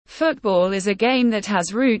Football is a game that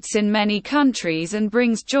has roots in many countries and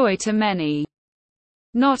brings joy to many.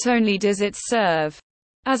 Not only does it serve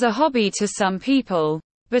as a hobby to some people,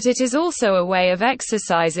 but it is also a way of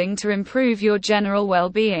exercising to improve your general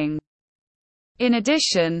well-being. In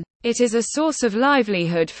addition, it is a source of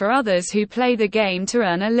livelihood for others who play the game to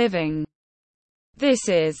earn a living. This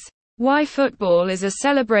is why football is a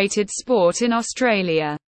celebrated sport in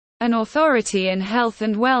Australia. An authority in health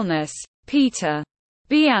and wellness, Peter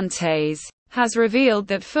Biantes, has revealed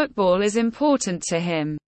that football is important to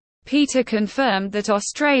him. Peter confirmed that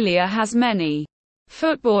Australia has many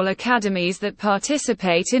football academies that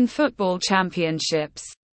participate in football championships.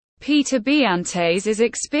 Peter Biantes is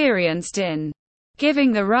experienced in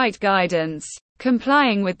giving the right guidance,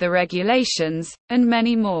 complying with the regulations, and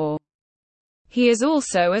many more. He is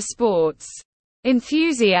also a sports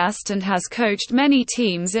enthusiast and has coached many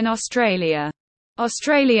teams in Australia.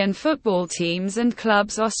 Australian football teams and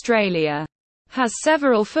clubs. Australia has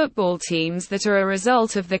several football teams that are a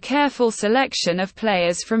result of the careful selection of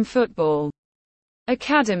players from football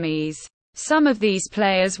academies. Some of these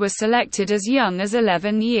players were selected as young as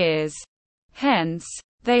 11 years. Hence,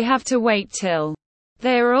 they have to wait till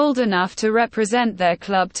they are old enough to represent their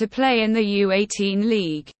club to play in the U18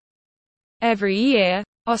 league. Every year,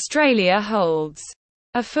 Australia holds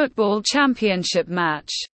a football championship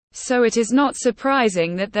match, so it is not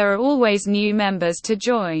surprising that there are always new members to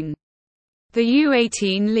join the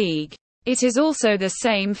U18 league. It is also the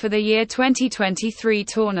same for the year 2023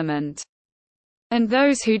 tournament. And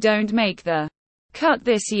those who don't make the cut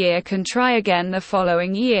this year can try again the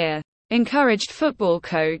following year, encouraged football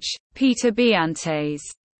coach Peter Biantes.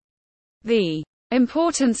 The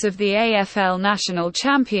importance of the AFL National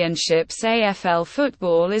Championships. AFL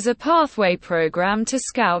football is a pathway program to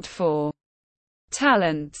scout for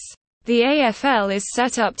talents. The AFL is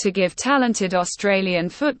set up to give talented Australian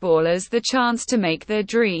footballers the chance to make their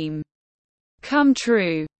dream come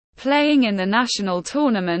true. Playing in the national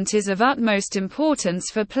tournament is of utmost importance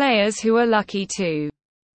for players who are lucky to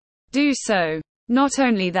do so. Not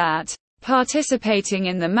only that, participating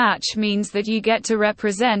in the match means that you get to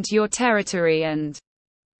represent your territory and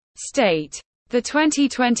state. The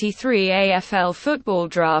 2023 AFL Football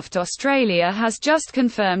Draft. Australia has just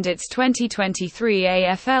confirmed its 2023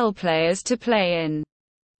 AFL players to play in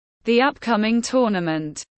the upcoming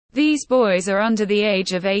tournament. These boys are under the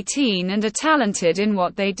age of 18 and are talented in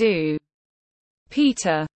what they do.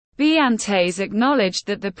 Peter Biantes acknowledged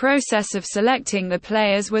that the process of selecting the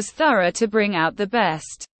players was thorough to bring out the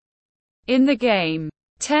best in the game.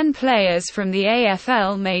 10 players from the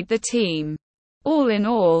AFL made the team. All in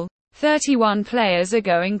all, 31 players are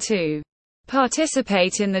going to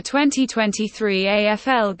participate in the 2023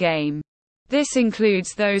 AFL game. This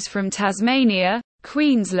includes those from Tasmania,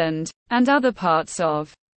 Queensland, and other parts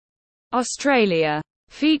of Australia.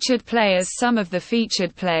 Featured players. Some of the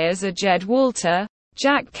featured players are Jed Walter,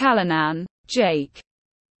 Jack Callanan, Jake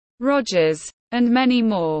Rogers, and many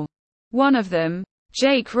more. One of them,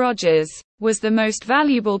 Jake Rogers, was the most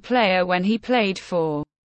valuable player when he played for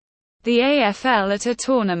the AFL at a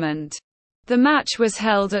tournament. The match was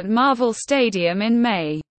held at Marvel Stadium in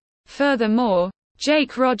May. Furthermore,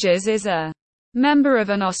 Jake Rogers is a member of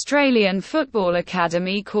an Australian football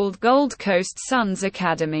academy called Gold Coast Suns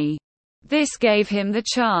Academy. This gave him the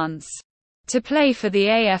chance to play for the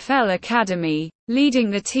AFL Academy, leading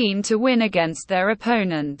the team to win against their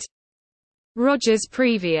opponent. Rogers'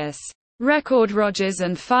 previous record. Rogers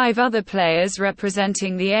and 5 other players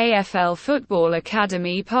representing the AFL Football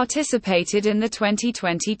Academy participated in the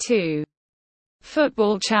 2022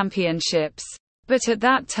 Football Championships. But at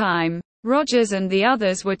that time, Rogers and the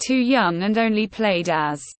others were too young and only played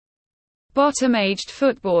as bottom-aged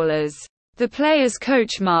footballers. The players'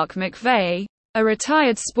 coach Mark McVeigh, a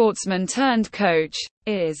retired sportsman turned coach,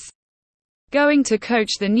 is going to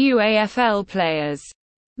coach the new AFL players.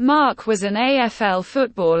 Mark was an AFL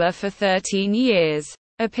footballer for 13 years,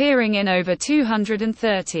 appearing in over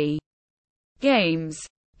 230 games.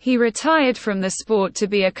 He retired from the sport to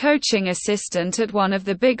be a coaching assistant at one of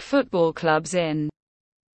the big football clubs in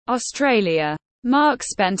Australia. Mark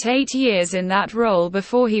spent 8 years in that role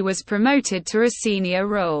before he was promoted to a senior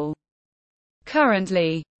role.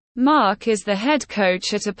 Currently, Mark is the head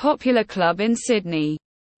coach at a popular club in Sydney.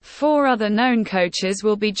 4 other known coaches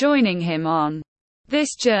will be joining him on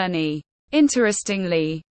this journey.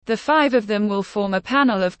 Interestingly, the 5 of them will form a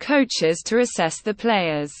panel of coaches to assess the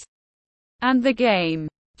players and the game.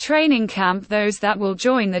 Training camp. Those that will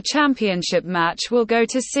join the championship match will go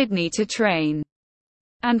to Sydney to train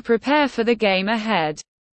and prepare for the game ahead.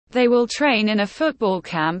 They will train in a football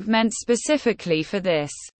camp meant specifically for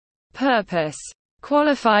this purpose.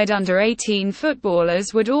 Qualified under-18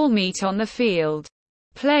 footballers would all meet on the field.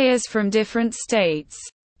 Players from different states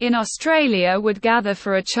in Australia would gather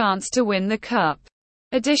for a chance to win the cup.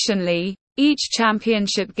 Additionally, each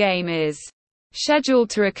championship game is scheduled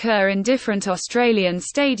to occur in different Australian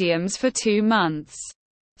stadiums for 2 months.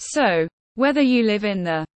 So, whether you live in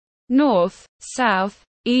the north, south,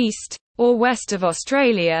 east, or west of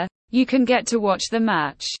Australia, you can get to watch the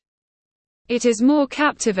match. It is more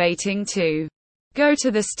captivating to go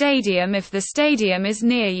to the stadium if the stadium is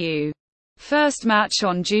near you. First match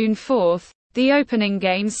on June 4th, the opening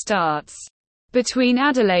game starts between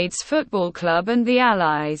Adelaide's Football Club and the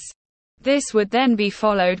Allies. This would then be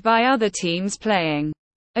followed by other teams playing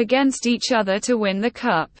against each other to win the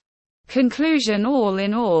cup. Conclusion: all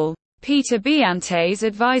in all, Peter Biantes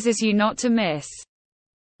advises you not to miss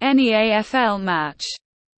any AFL match.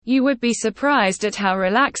 You would be surprised at how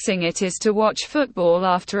relaxing it is to watch football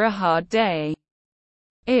after a hard day.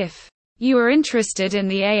 If you are interested in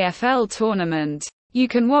the AFL tournament, you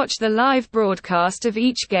can watch the live broadcast of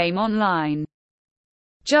each game online.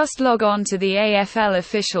 Just log on to the AFL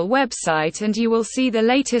official website and you will see the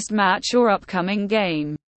latest match or upcoming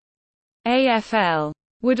game. AFL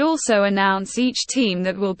would also announce each team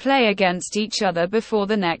that will play against each other before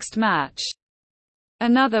the next match.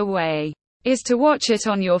 Another way is to watch it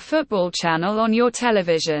on your football channel on your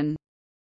television.